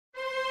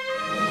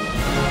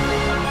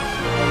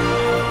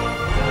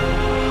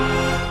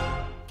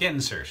Getting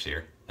Surfs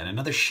here, and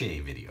another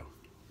shave video.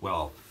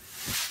 Well,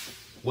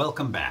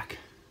 welcome back.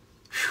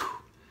 Whew.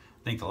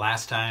 I think the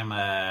last time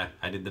I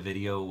did the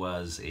video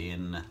was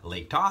in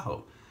Lake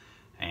Tahoe,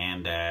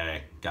 and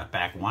got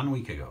back 1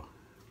 week ago.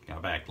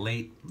 Got back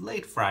late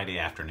Friday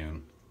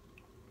afternoon.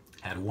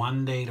 Had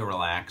one day to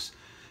relax,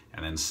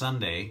 and then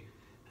Sunday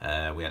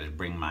we had to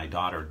bring my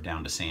daughter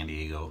down to San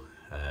Diego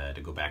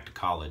to go back to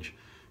college.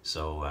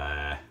 So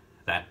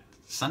that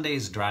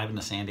Sunday's driving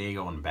to San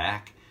Diego and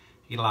back.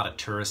 You get a lot of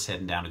tourists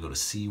heading down to go to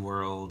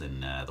SeaWorld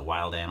and the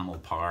Wild Animal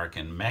Park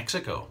in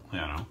Mexico, you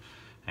know,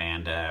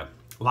 and a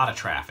lot of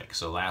traffic.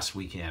 So last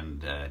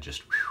weekend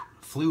just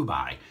flew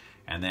by,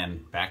 and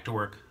then back to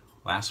work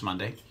last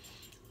Monday,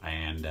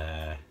 and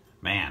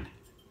man,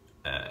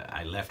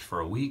 I left for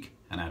a week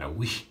and had a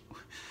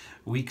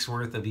week's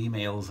worth of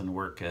emails and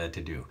work to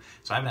do.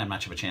 So I haven't had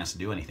much of a chance to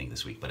do anything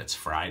this week, but it's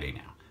Friday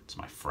now. It's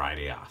my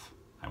Friday off.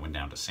 I went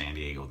down to San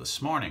Diego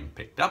this morning,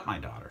 picked up my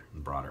daughter,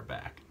 and brought her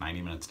back.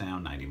 90 minutes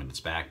down, 90 minutes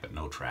back, but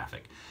no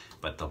traffic.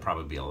 But there'll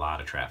probably be a lot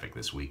of traffic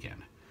this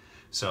weekend.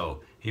 So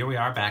here we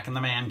are back in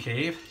the man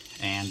cave,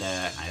 and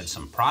I had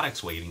some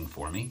products waiting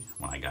for me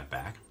when I got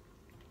back.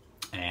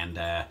 And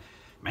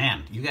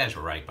man, you guys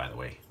were right, by the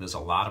way. There's a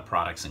lot of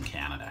products in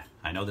Canada.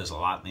 I know there's a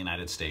lot in the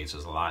United States,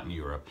 there's a lot in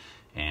Europe,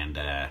 and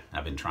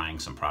I've been trying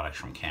some products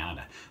from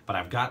Canada. But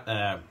I've got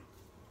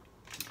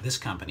this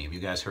company, have you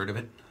guys heard of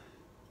it?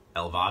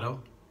 Elvado.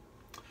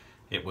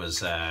 It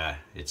was, I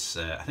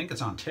think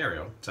it's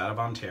Ontario, it's out of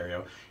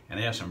Ontario, and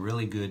they have some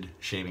really good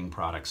shaving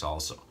products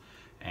also.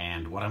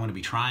 And what I'm going to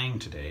be trying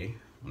today,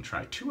 I'm going to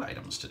try two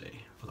items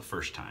today for the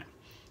first time.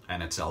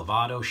 And it's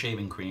Elvado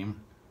Shaving Cream,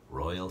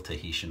 Royal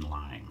Tahitian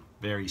Lime.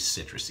 Very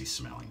citrusy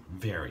smelling,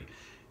 very.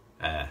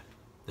 The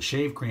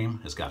shave cream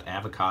has got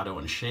avocado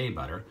and shea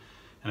butter,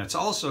 and it's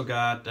also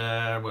got,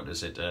 what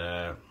is it,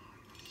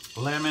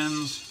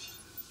 lemons,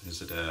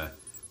 is it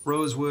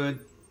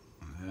rosewood,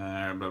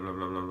 blah, blah, blah,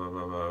 blah, blah,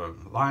 blah, blah,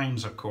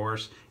 limes, of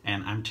course,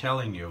 and I'm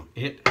telling you,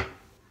 it's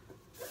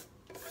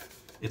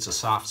a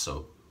soft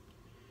soap,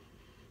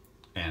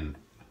 and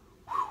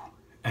whew,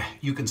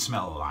 you can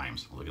smell the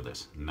limes. Look at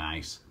this,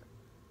 nice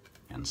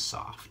and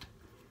soft.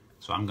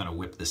 So I'm gonna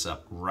whip this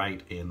up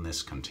right in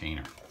this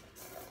container.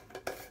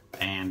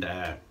 And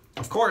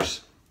of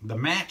course, the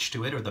match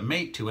to it, or the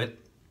mate to it,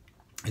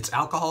 it's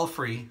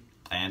alcohol-free,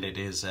 and it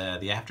is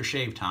the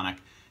Aftershave tonic,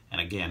 and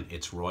again,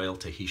 it's Royal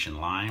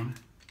Tahitian Lime.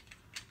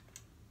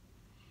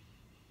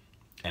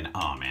 And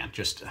oh man,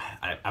 just,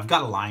 I've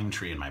got a lime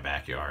tree in my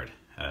backyard.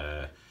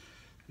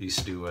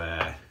 Used to,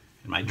 in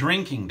my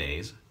drinking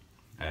days,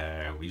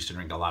 we used to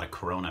drink a lot of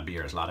Corona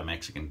beers, a lot of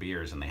Mexican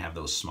beers, and they have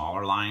those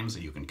smaller limes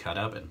that you can cut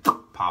up and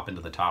pop into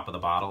the top of the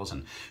bottles.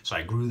 And so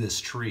I grew this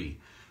tree,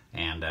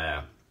 and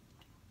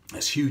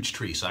this huge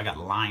tree, so I got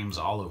limes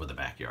all over the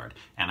backyard,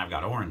 and I've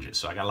got oranges,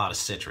 so I got a lot of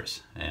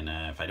citrus. And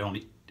if I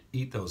don't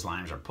eat those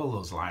limes or pull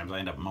those limes, I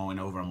end up mowing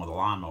over them with a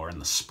lawnmower,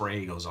 and the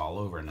spray goes all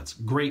over, and it's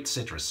great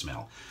citrus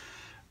smell.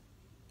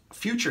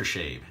 Future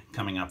shave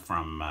coming up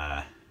from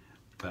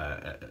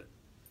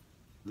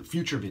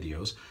future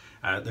videos.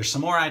 There's some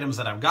more items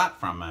that I've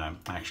got from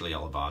actually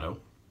Elvado,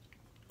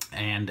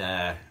 and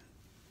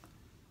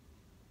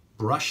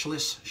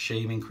brushless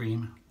shaving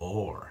cream,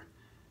 or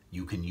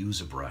you can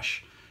use a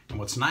brush. And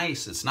what's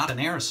nice, it's not an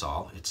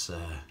aerosol, it's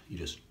you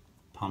just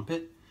pump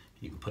it,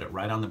 you can put it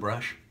right on the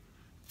brush,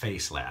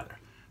 face lather.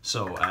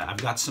 So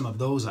I've got some of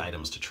those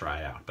items to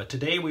try out, but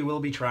today we will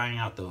be trying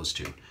out those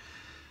two.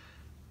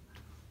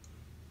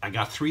 I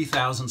got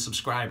 3,000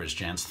 subscribers,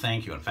 gents.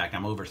 Thank you. In fact,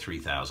 I'm over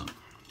 3,000.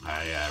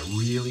 I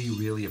really,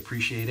 really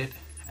appreciate it.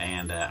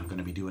 And I'm going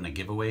to be doing a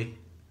giveaway,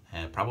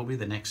 probably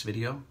the next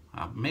video.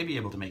 I may be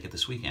able to make it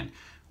this weekend.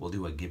 We'll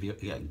do a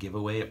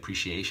giveaway,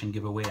 appreciation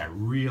giveaway. I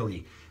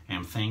really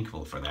am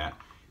thankful for that.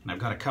 And I've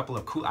got a couple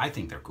of cool, I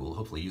think they're cool.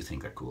 Hopefully you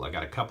think they're cool. I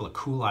got a couple of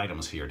cool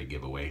items here to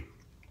give away.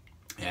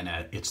 And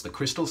it's the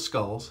crystal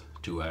skulls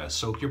to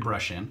soak your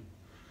brush in.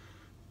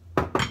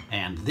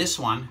 And this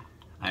one,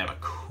 I have a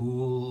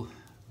cool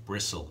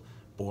bristle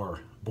boar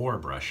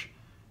brush,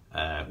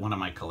 one of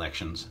my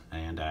collections,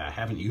 and I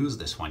haven't used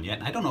this one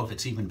yet. I don't know if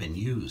it's even been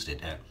used.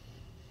 It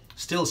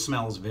still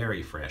smells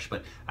very fresh,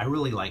 but I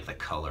really like the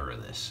color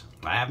of this.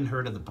 I haven't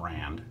heard of the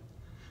brand,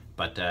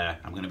 but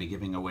I'm going to be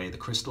giving away the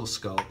crystal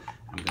skull.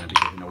 I'm going to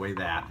be giving away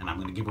that, and I'm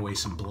going to give away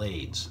some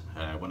blades.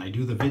 When I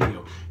do the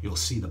video, you'll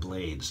see the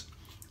blades.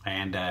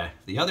 And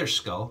the other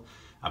skull,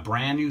 a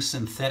brand new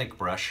synthetic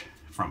brush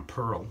from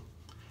Pearl.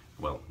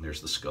 Well,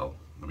 there's the skull.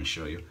 Let me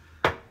show you.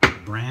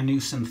 Brand new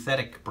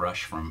synthetic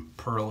brush from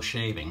Pearl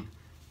Shaving,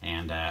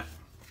 and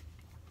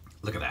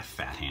look at that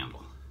fat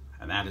handle,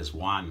 and that is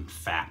one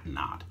fat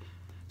knot.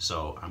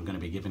 So I'm going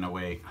to be giving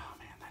away, oh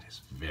man, that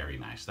is very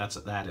nice.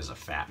 That is a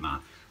fat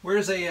knot.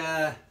 Where's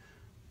a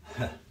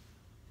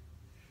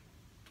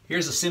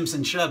here's a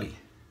Simpson Chubby.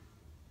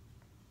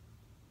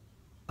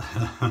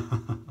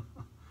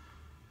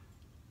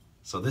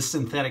 So this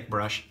synthetic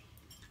brush,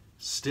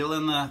 still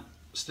in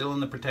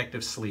the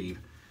protective sleeve.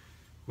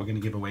 We're going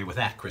to give away with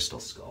that crystal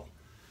skull.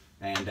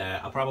 And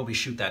I'll probably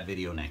shoot that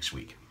video next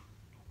week.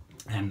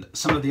 And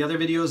some of the other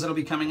videos that'll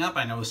be coming up,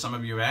 I know some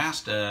of you have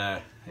asked,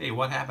 hey,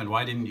 what happened?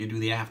 Why didn't you do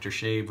the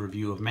aftershave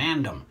review of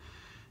Mandem?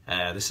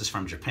 This is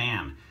from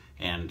Japan,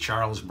 and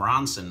Charles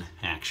Bronson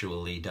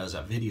actually does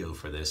a video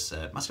for this.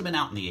 It must have been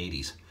out in the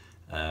 80s,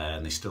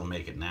 and they still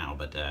make it now,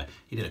 but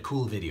he did a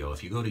cool video.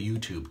 If you go to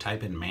YouTube,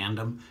 type in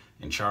Mandem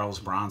and Charles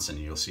Bronson,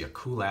 you'll see a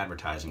cool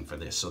advertising for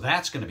this. So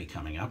that's going to be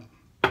coming up.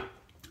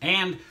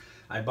 And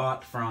I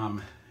bought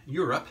from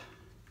Europe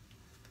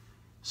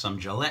some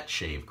Gillette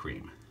shave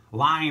cream.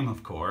 Lime,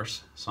 of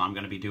course, so I'm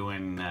going to be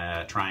doing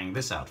trying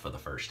this out for the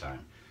first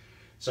time.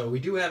 So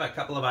we do have a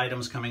couple of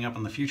items coming up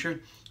in the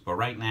future, but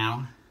right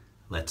now,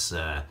 let's,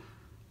 in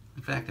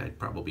fact, I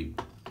probably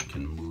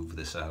can move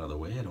this out of the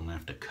way. I don't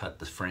have to cut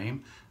the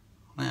frame.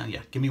 Well,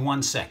 yeah, give me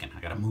 1 second. I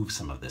got to move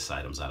some of this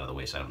items out of the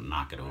way so I don't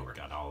knock it over.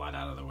 Got all that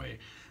out of the way.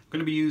 I'm going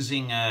to be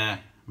using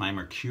my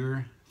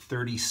Merkur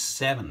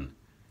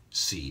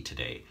 37C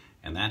today,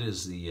 and that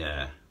is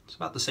the, it's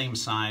about the same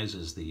size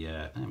as the,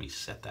 let me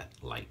set that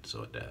light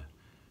so it,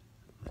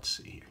 let's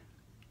see here.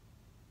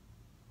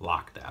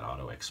 Lock that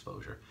auto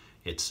exposure.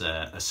 It's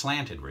a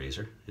slanted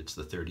razor. It's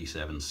the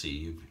 37C.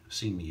 You've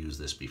seen me use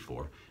this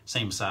before.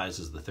 Same size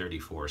as the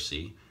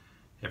 34C.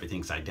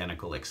 Everything's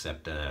identical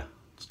except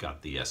it's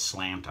got the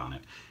slant on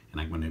it. And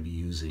I'm going to be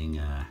using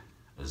a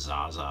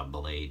Zaza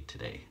blade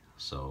today.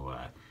 So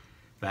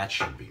that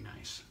should be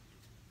nice.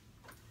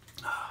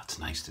 It's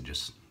nice to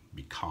just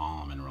be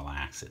calm and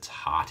relax. It's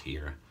hot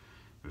here.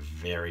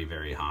 Very,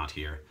 very hot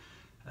here.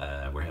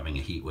 We're having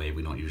a heat wave.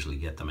 We don't usually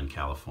get them in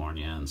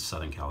California and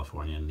Southern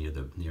California near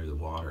the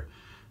water.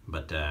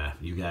 But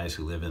you guys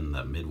who live in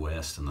the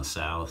Midwest and the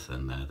South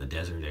and the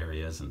desert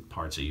areas and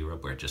parts of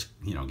Europe where it just,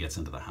 you know, gets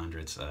into the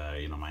hundreds,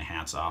 you know, my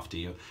hat's off to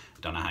you.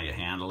 Don't know how you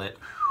handle it.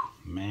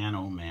 Whew, man,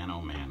 oh man,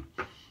 oh man.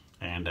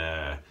 And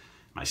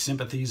my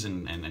sympathies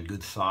and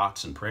good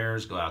thoughts and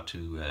prayers go out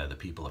to the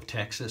people of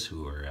Texas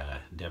who were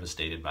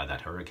devastated by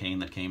that hurricane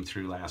that came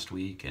through last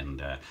week.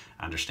 And I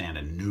understand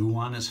a new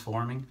one is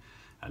forming.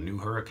 A new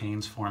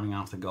hurricane's forming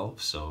off the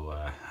Gulf. So,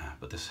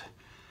 but this,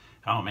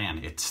 oh man,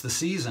 it's the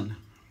season.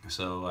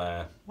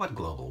 So, what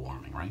global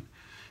warming, right?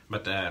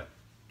 But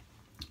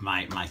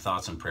my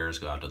thoughts and prayers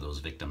go out to those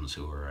victims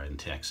who are in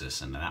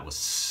Texas, and that was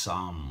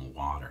some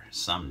water,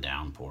 some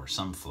downpour,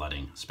 some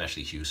flooding,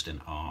 especially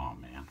Houston. Oh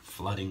man,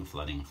 flooding,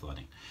 flooding,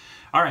 flooding.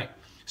 All right,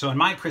 so in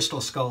my crystal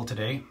skull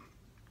today,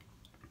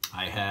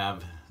 I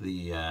have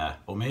the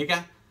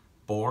Omega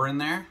Boar in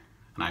there,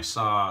 and I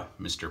saw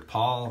Mr.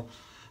 Paul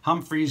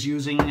Humphrey's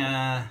using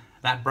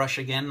that brush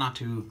again, not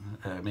too,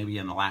 maybe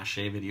in the last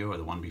shave video or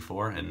the one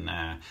before, and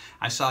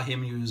I saw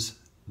him use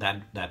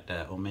that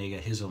Omega,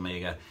 his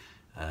Omega,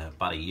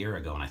 about a year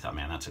ago, and I thought,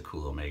 man, that's a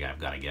cool Omega, I've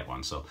got to get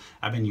one. So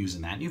I've been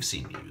using that, and you've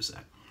seen me use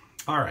that.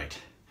 All right,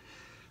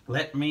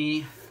 let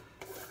me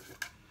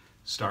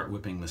start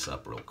whipping this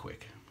up real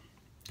quick.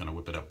 I'm gonna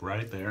whip it up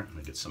right there. I'm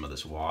gonna get some of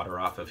this water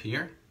off of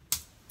here.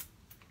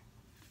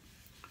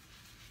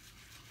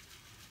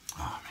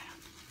 Oh man,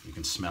 you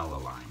can smell the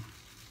lime.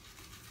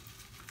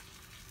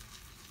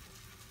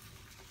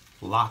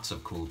 Lots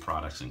of cool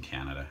products in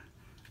Canada.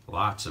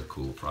 Lots of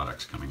cool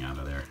products coming out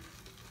of there.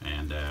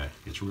 And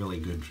it's really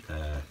good.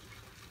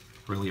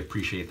 Really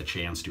appreciate the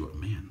chance to,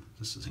 man,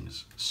 this thing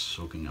is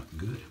soaking up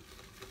good.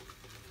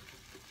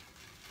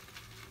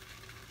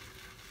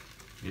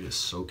 It is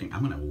soaking.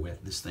 I'm gonna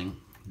wet this thing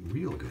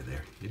real good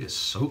there. It is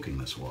soaking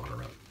this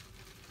water up.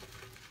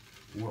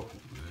 Whoa,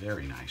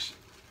 very nice.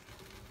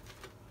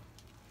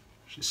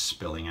 Just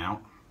spilling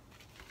out.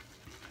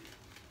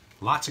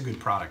 Lots of good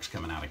products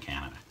coming out of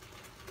Canada.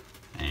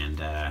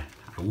 And I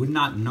would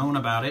not known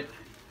about it,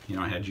 you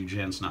know, had you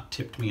gents not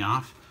tipped me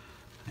off.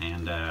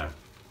 And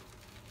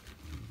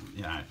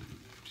yeah,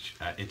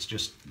 it's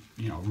just,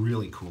 you know,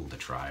 really cool to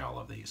try all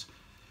of these.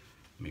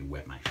 Let me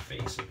wet my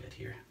face a bit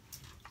here.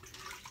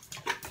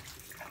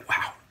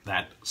 Wow,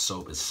 that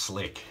soap is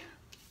slick.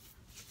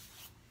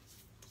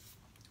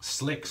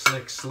 Slick,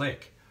 slick,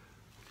 slick.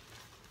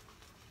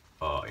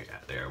 Oh yeah,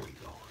 there we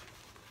go.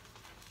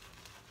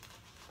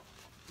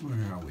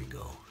 There we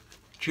go.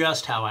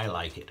 Just how I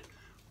like it.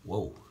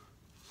 Whoa.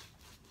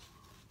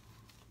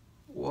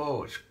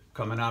 Whoa, it's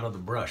coming out of the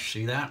brush.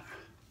 See that?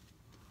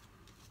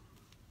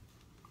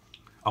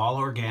 All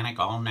organic,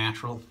 all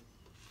natural.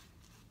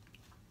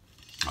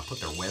 I'll put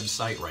their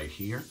website right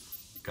here.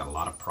 Got a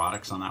lot of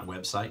products on that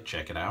website.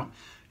 Check it out.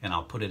 And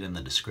I'll put it in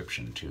the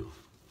description too.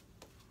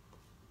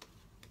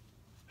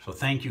 So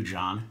thank you,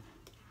 John.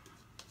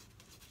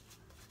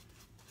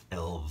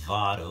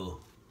 Elvado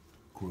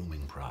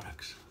grooming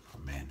products for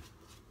men.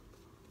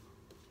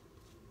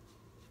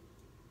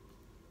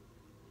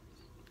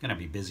 Gonna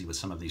be busy with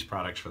some of these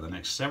products for the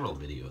next several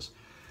videos.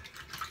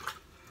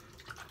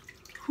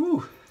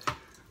 Whew.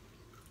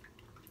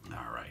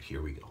 All right,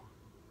 here we go.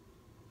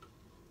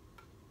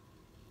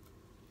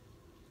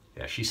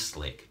 Yeah, she's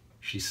slick.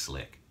 She's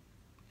slick.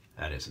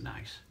 That is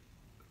nice.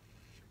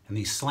 And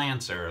these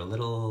slants are a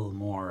little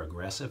more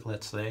aggressive,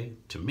 let's say,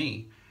 to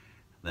me,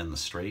 than the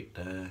straight,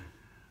 you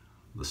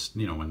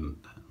know, when,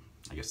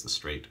 I guess the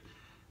straight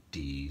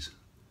D's.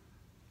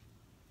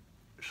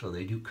 so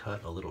they do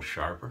cut a little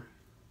sharper.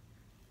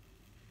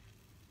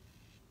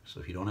 So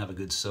if you don't have a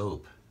good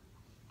soap,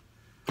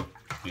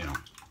 you know,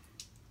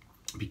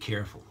 be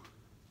careful.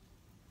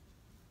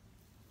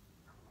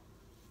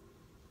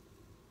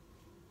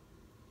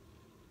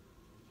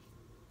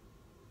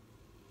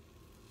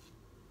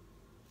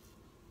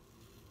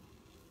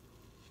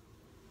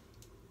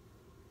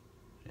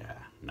 Yeah,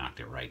 knocked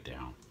it right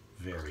down.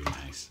 Very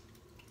nice.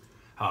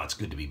 Oh, it's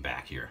good to be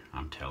back here,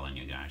 I'm telling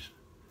you guys.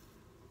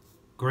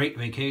 Great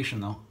vacation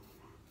though.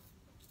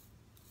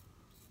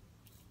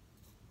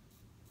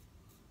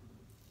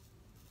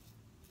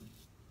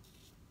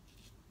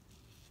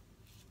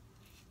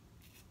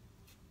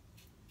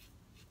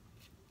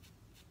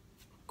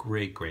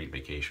 Great, great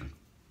vacation.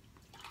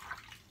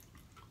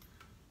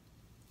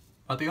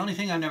 But the only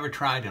thing I've never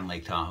tried in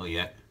Lake Tahoe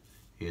yet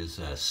is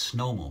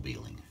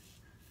snowmobiling.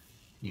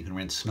 You can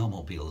rent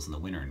snowmobiles in the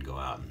winter and go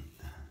out, and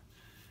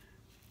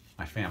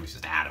my family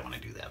says, I don't want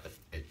to do that, but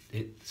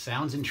it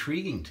sounds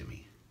intriguing to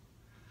me.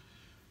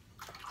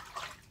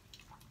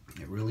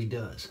 It really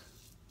does.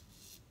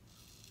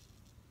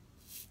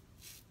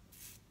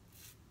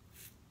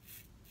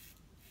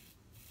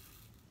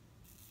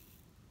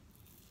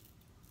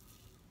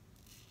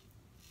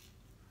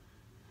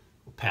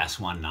 We'll pass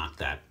one, knock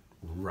that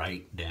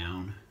right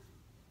down.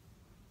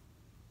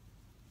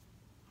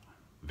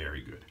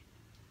 Very good.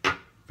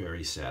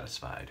 Very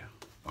satisfied.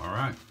 All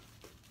right.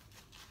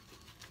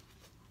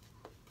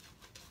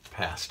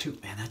 Pass two.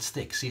 Man, that's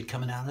thick. See it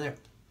coming out of there?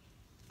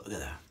 Look at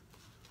that.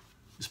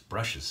 This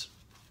brush is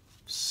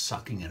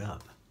sucking it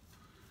up.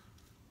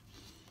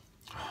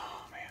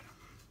 Oh, man.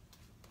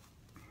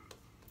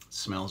 It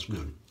smells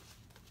good.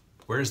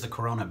 Where's the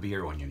Corona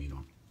beer when you need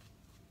one?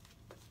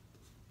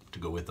 To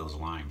go with those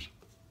limes.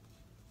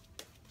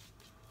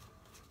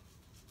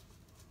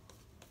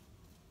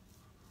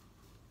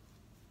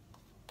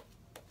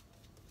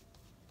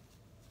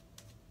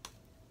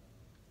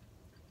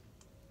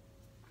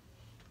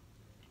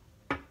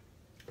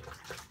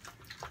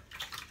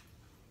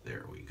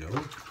 There we go.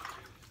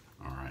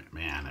 All right,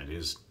 man, it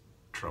is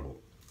trouble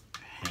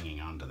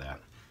hanging on to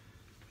that.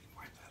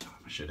 Wipe that off.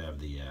 I should have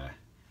the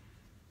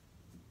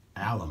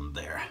alum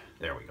there.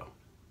 There we go.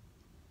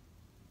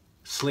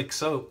 Slick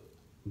soap.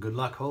 Good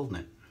luck holding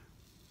it.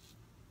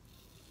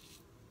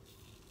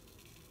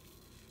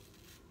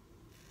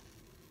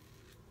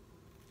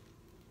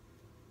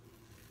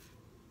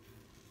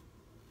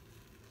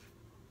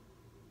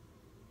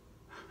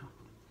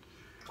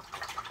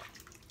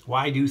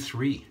 Why do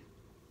 3?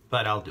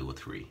 But I'll do a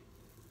 3.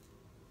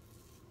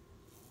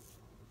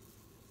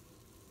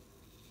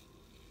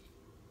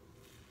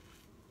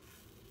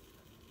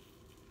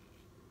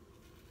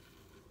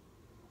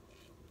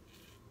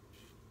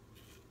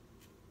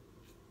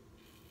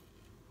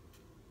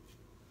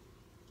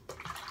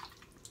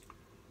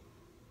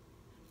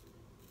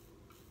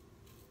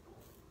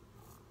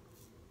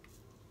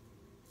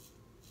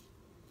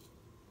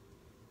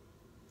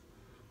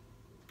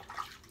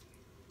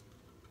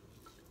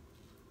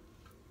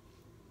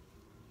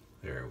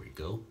 There we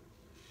go.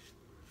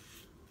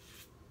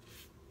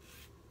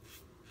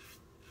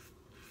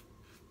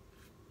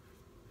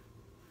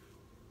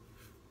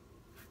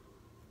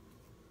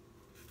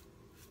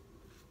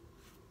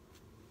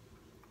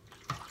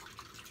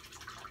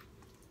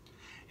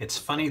 It's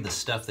funny the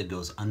stuff that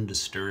goes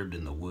undisturbed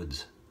in the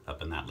woods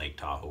up in that Lake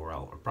Tahoe,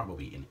 or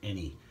probably in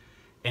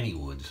any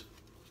woods.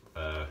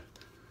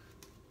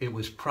 It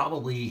was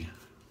probably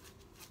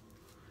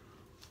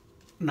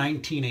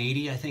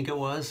 1980, I think it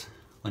was,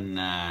 when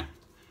I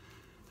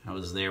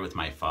was there with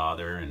my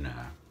father and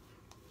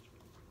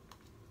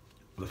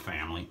the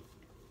family,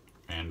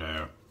 and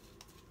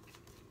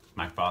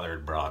my father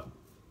had brought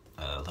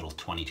a little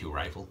 .22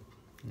 rifle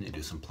to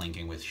do some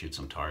plinking with, shoot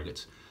some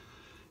targets.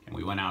 And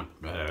we went out,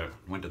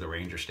 went to the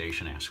ranger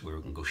station, asked if we were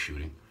gonna go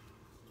shooting.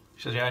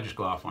 He says, yeah, just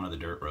go off one of the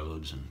dirt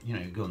roads, and you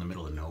know, you go in the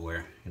middle of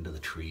nowhere into the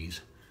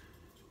trees,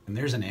 and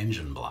there's an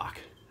engine block,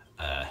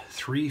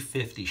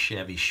 350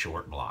 Chevy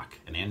short block,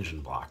 an engine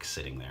block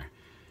sitting there.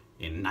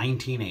 In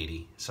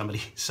 1980,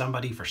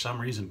 somebody for some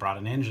reason brought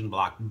an engine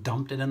block,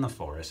 dumped it in the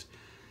forest,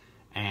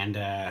 and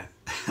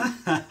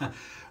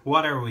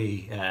what are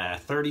we,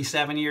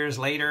 37 years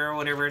later or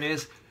whatever it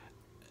is?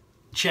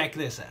 Check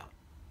this out.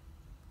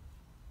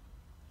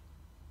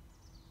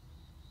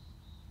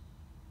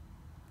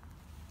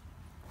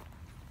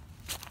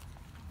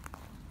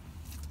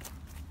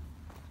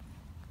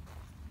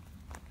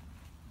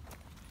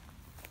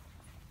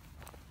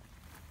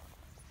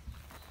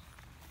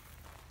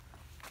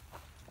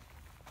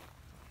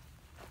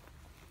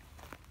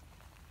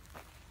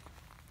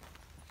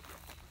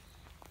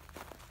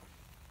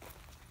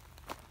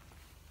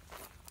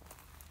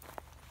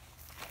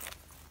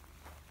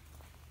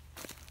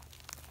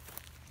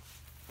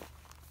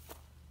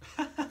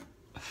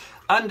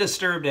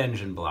 Undisturbed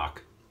engine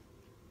block.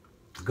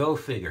 Go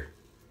figure.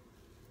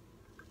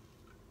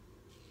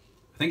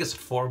 I think it's a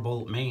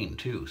 4-bolt main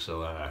too,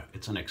 so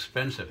it's an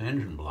expensive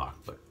engine block,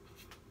 but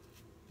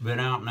been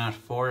out in that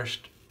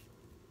forest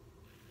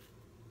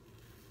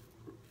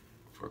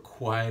for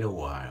quite a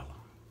while.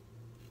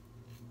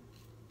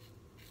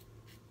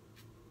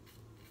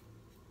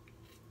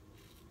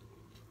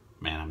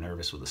 Man, I'm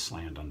nervous with the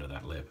slant under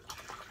that lip.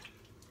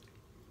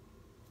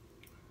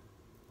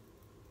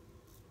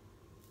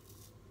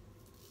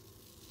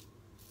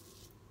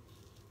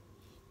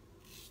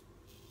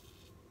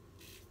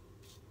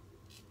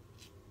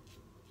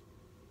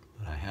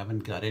 But I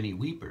haven't got any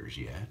weepers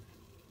yet.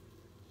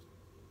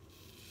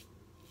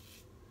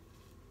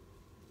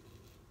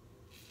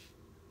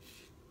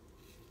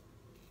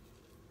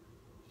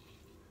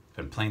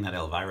 Been playing that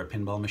Elvira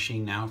pinball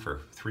machine now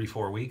for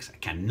 3-4 weeks. I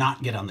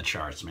cannot get on the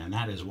charts, man.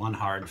 That is one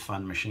hard,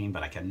 fun machine,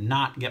 but I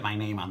cannot get my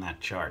name on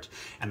that chart.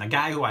 And the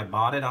guy who I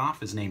bought it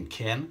off is named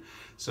Ken.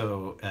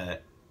 So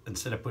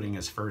instead of putting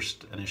his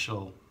first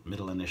initial,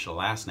 middle initial,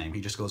 last name,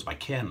 he just goes by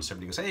Ken. So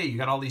everybody goes, hey, you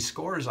got all these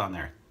scores on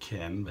there,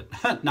 Ken,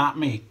 but not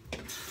me.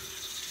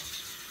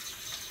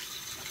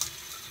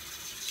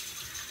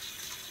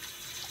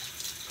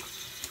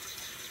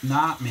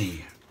 Not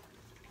me.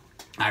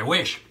 I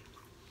wish.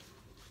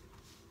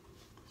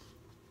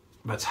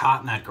 But it's hot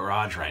in that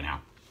garage right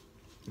now.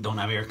 Don't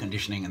have air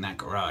conditioning in that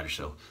garage,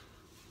 so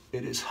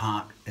it is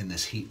hot in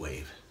this heat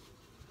wave.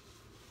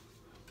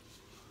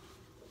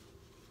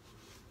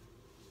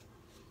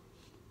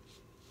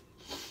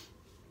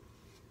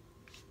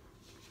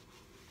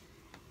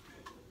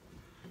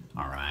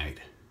 All right.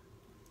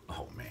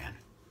 Oh, man.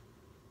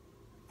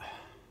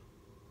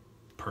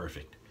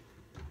 Perfect.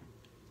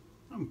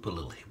 I'm gonna put a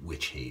little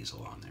witch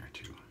hazel on there,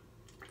 too.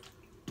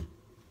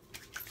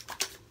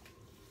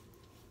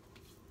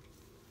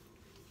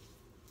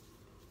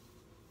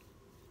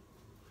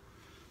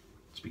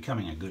 It's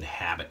becoming a good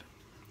habit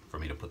for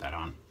me to put that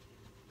on.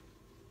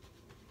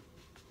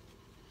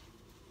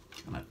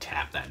 I'm gonna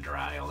tap that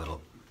dry a little.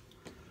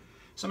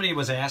 Somebody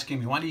was asking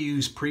me, why do you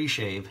use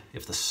pre-shave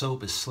if the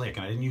soap is slick?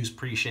 And I didn't use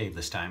pre-shave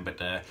this time, but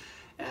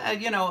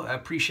you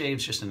know, pre-shave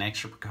is just an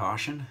extra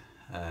precaution.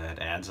 It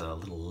adds a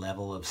little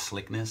level of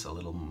slickness, a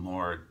little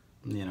more,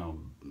 you know,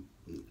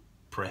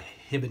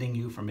 prohibiting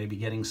you from maybe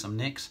getting some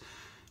nicks.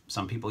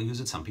 Some people use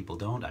it, some people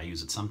don't. I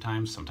use it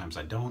sometimes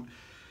I don't.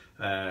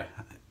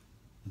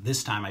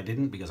 This time I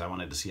didn't because I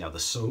wanted to see how the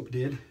soap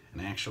did,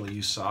 and actually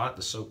you saw it.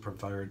 The soap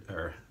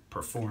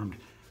performed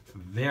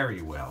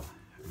very well.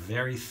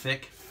 Very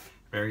thick,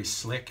 very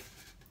slick,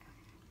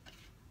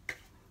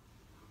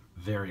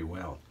 very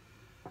well.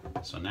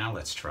 So now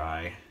let's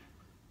try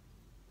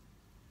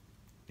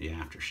the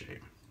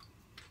aftershave.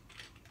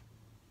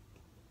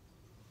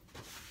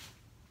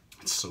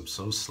 It's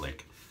so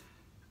slick.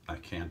 I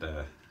can't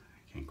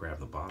grab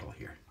the bottle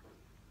here.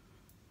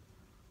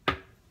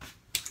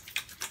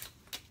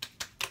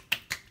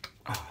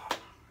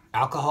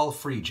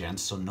 Alcohol-free,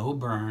 gents, so no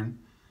burn,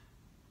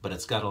 but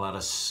it's got a lot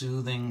of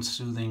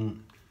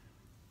soothing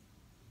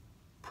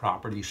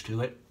properties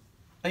to it.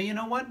 But you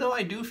know what, though?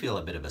 I do feel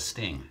a bit of a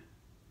sting,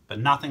 but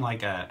nothing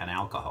like an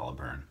alcohol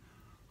burn.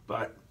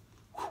 But,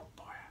 whew,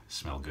 boy,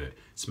 smell good.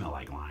 Smell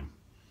like lime.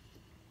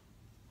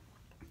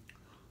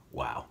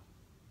 Wow.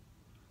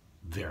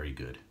 Very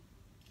good.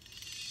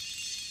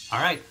 All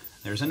right,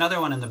 there's another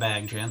one in the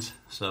bag, gents.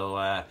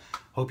 So,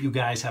 hope you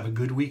guys have a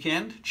good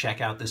weekend.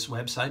 Check out this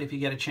website if you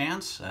get a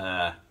chance.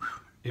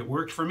 It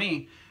worked for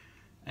me.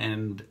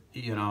 And,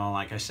 you know,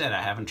 like I said,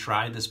 I haven't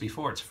tried this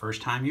before. It's the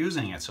first time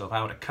using it. So if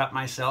I would have cut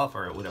myself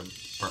or it would have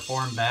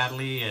performed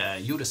badly,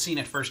 you would have seen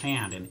it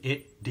firsthand. And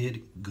it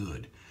did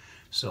good.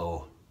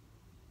 So,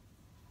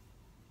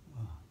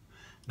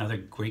 another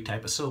great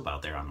type of soap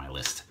out there on my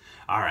list.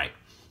 All right.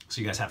 So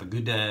you guys have a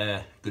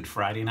good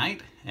Friday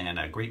night and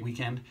a great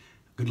weekend.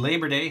 Good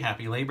Labor Day.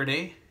 Happy Labor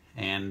Day.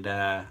 And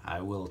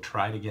I will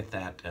try to get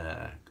that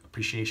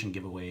appreciation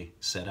giveaway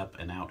set up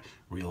and out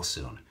real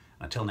soon.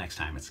 Until next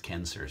time, it's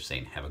Ken Surf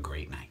saying have a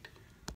great night.